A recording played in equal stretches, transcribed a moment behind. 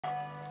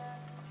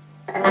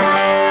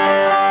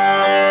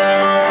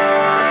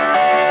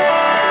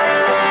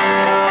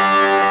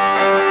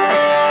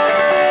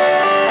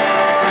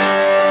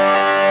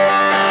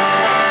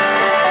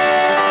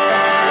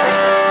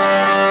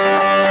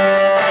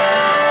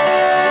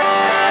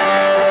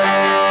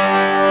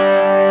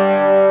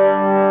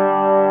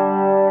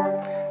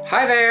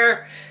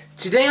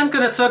Today I'm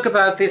going to talk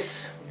about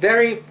this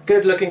very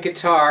good looking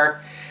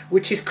guitar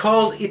which is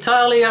called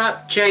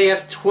Italia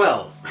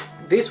JF12.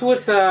 This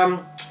was sort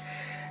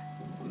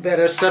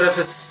of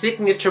a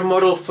signature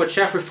model for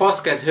Jeffrey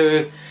Foskett,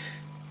 who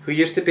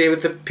used to be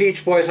with the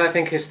Beach Boys. I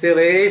think he still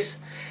is,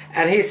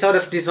 and he sort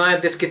of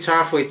designed this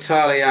guitar for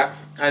Italia.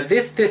 I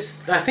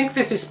think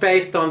this is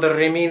based on the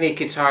Rimini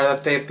guitar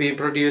that they've been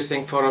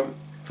producing for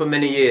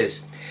many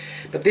years,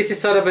 but this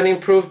is sort of an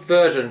improved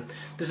version.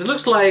 This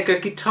looks like a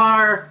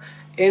guitar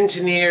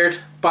engineered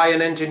by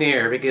an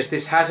engineer, because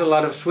this has a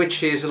lot of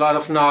switches, a lot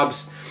of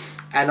knobs,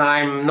 and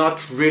I'm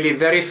not really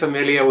very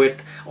familiar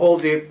with all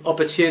the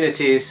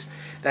opportunities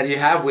that you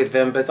have with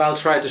them, but I'll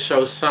try to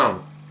show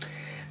some.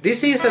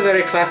 This is a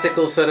very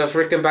classical sort of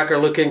Rickenbacker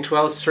looking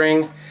 12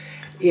 string.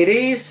 It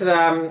is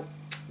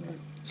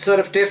sort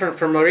of different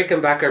from a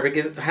Rickenbacker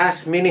because it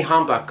has mini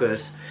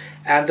humbuckers,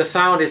 and the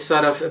sound is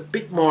sort of a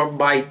bit more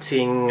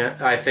biting,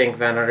 I think,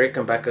 than a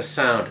Rickenbacker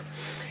sound.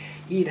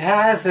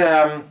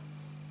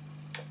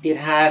 It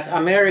has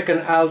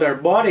American alder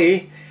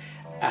body,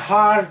 a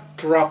hard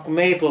rock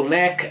maple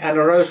neck, and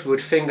a rosewood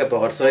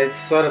fingerboard. So it's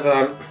sort of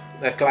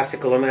a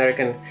classical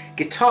American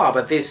guitar,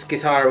 but this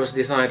guitar was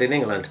designed in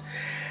England.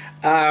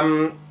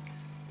 Now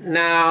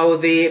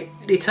the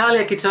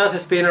Italia guitars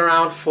has been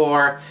around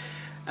for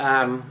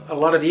a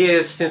lot of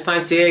years. Since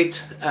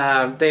 '98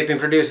 they've been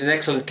producing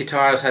excellent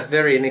guitars at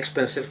very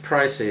inexpensive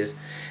prices,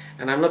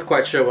 and I'm not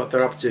quite sure what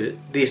they're up to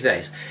these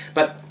days.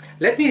 But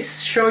let me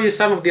show you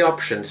some of the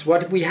options.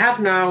 What we have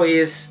now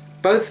is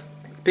both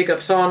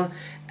pickups on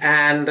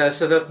and a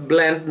sort of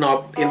blend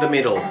knob in the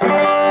middle.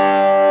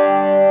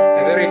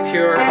 A very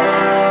pure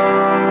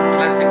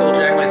classical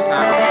jangly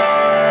sound.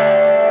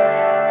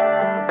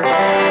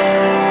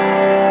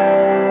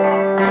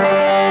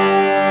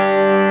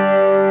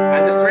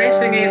 And the strange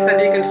thing is that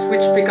you can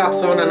switch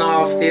pickups on and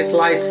off. These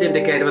lights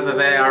indicate whether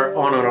they are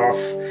on or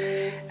off,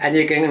 and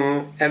you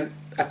can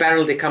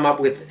apparently come up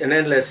with an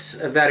endless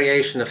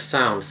variation of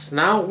sounds.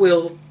 Now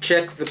we'll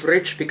check the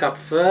bridge pickup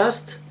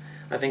first.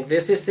 I think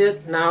this is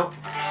it. No,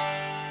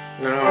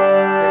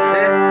 this is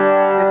it.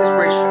 This is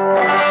bridge.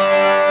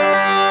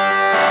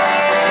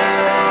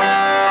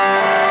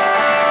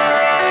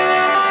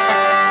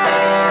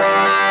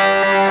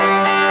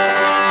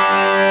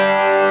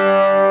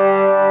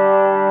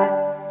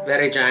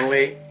 Very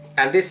jangly.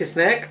 And this is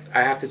neck.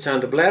 I have to turn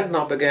the blend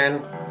knob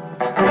again.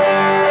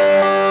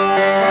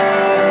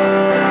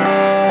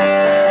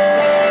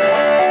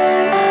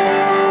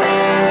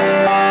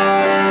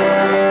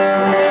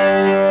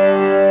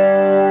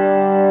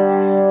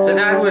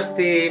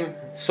 The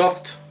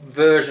soft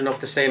version of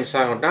the same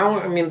sound. Now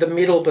I'm in the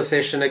middle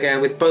position again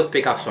with both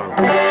pickups on.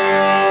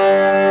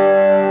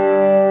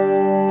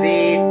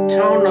 The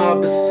tone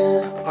knobs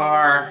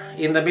are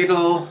in the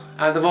middle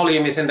and the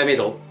volume is in the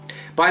middle.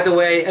 By the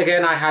way,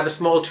 again, I have a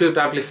small tube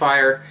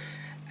amplifier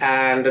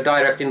and a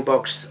direct in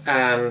box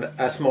and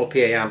a small PA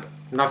amp.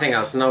 Nothing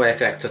else, no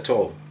effects at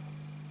all.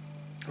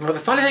 Now the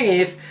funny thing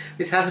is,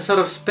 this has a sort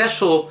of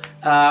special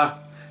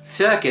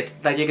circuit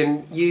that you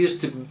can use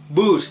to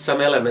boost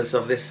some elements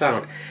of this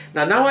sound.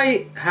 Now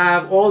I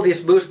have all these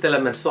boost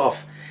elements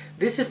off.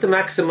 This is the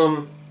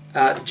maximum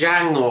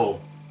jangle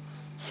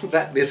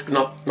that this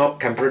knob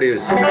can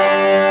produce.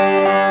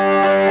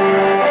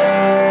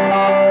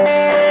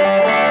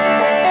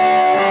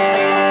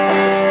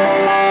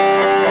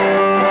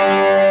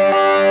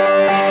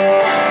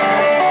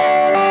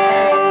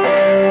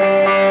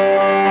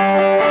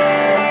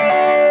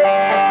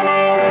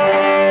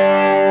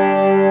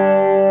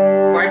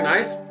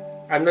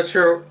 I'm not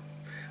sure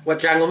what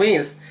jangle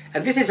means,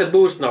 and this is a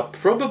boost knob,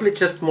 probably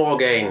just more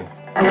gain.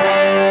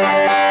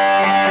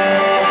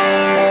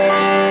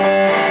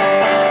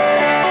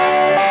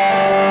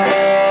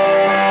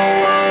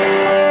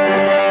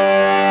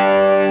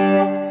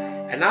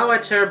 And now I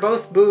turn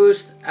both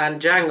boost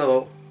and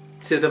jangle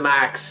to the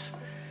max,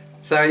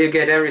 so you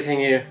get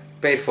everything you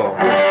paid for.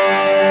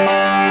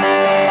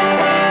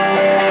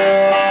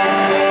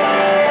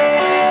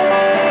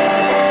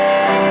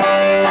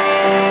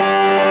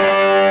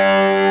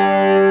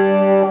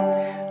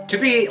 To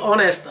be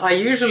honest, I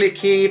usually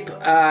keep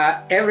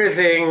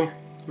everything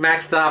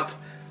maxed up,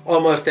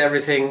 almost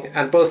everything,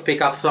 and both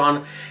pickups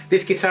on.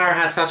 This guitar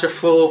has such a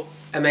full,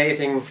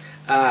 amazing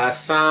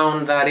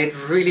sound that it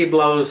really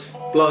blows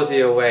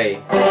you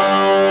away.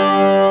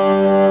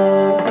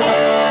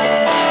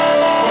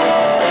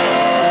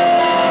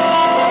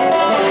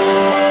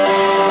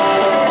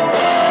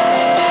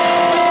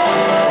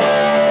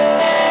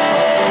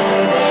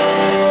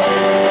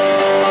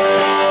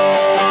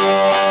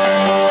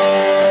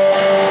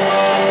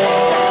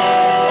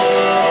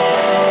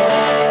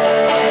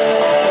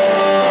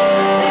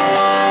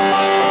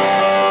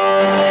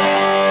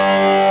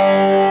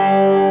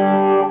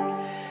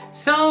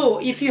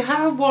 If you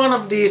have one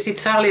of these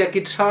Italia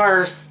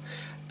guitars,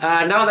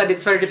 now that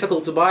it's very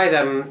difficult to buy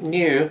them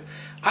new,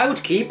 I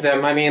would keep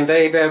them. I mean,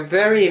 they were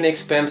very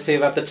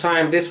inexpensive at the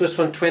time. This was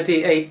from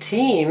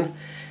 2018,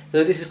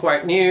 So this is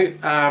quite new,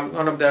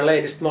 one of their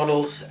latest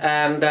models,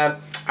 and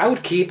I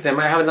would keep them.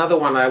 I have another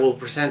one I will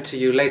present to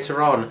you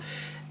later on.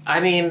 I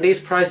mean, these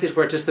prices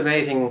were just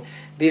amazing.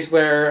 These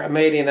were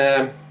made in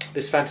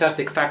this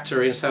fantastic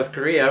factory in South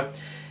Korea,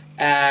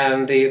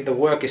 and the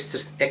work is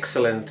just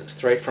excellent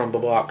straight from the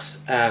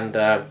box, and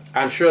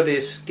I'm sure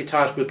these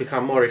guitars will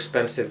become more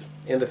expensive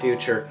in the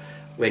future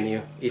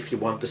if you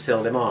want to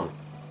sell them on.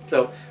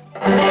 So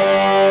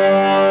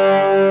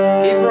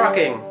keep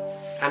rocking,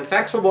 and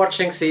thanks for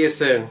watching. See you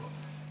soon.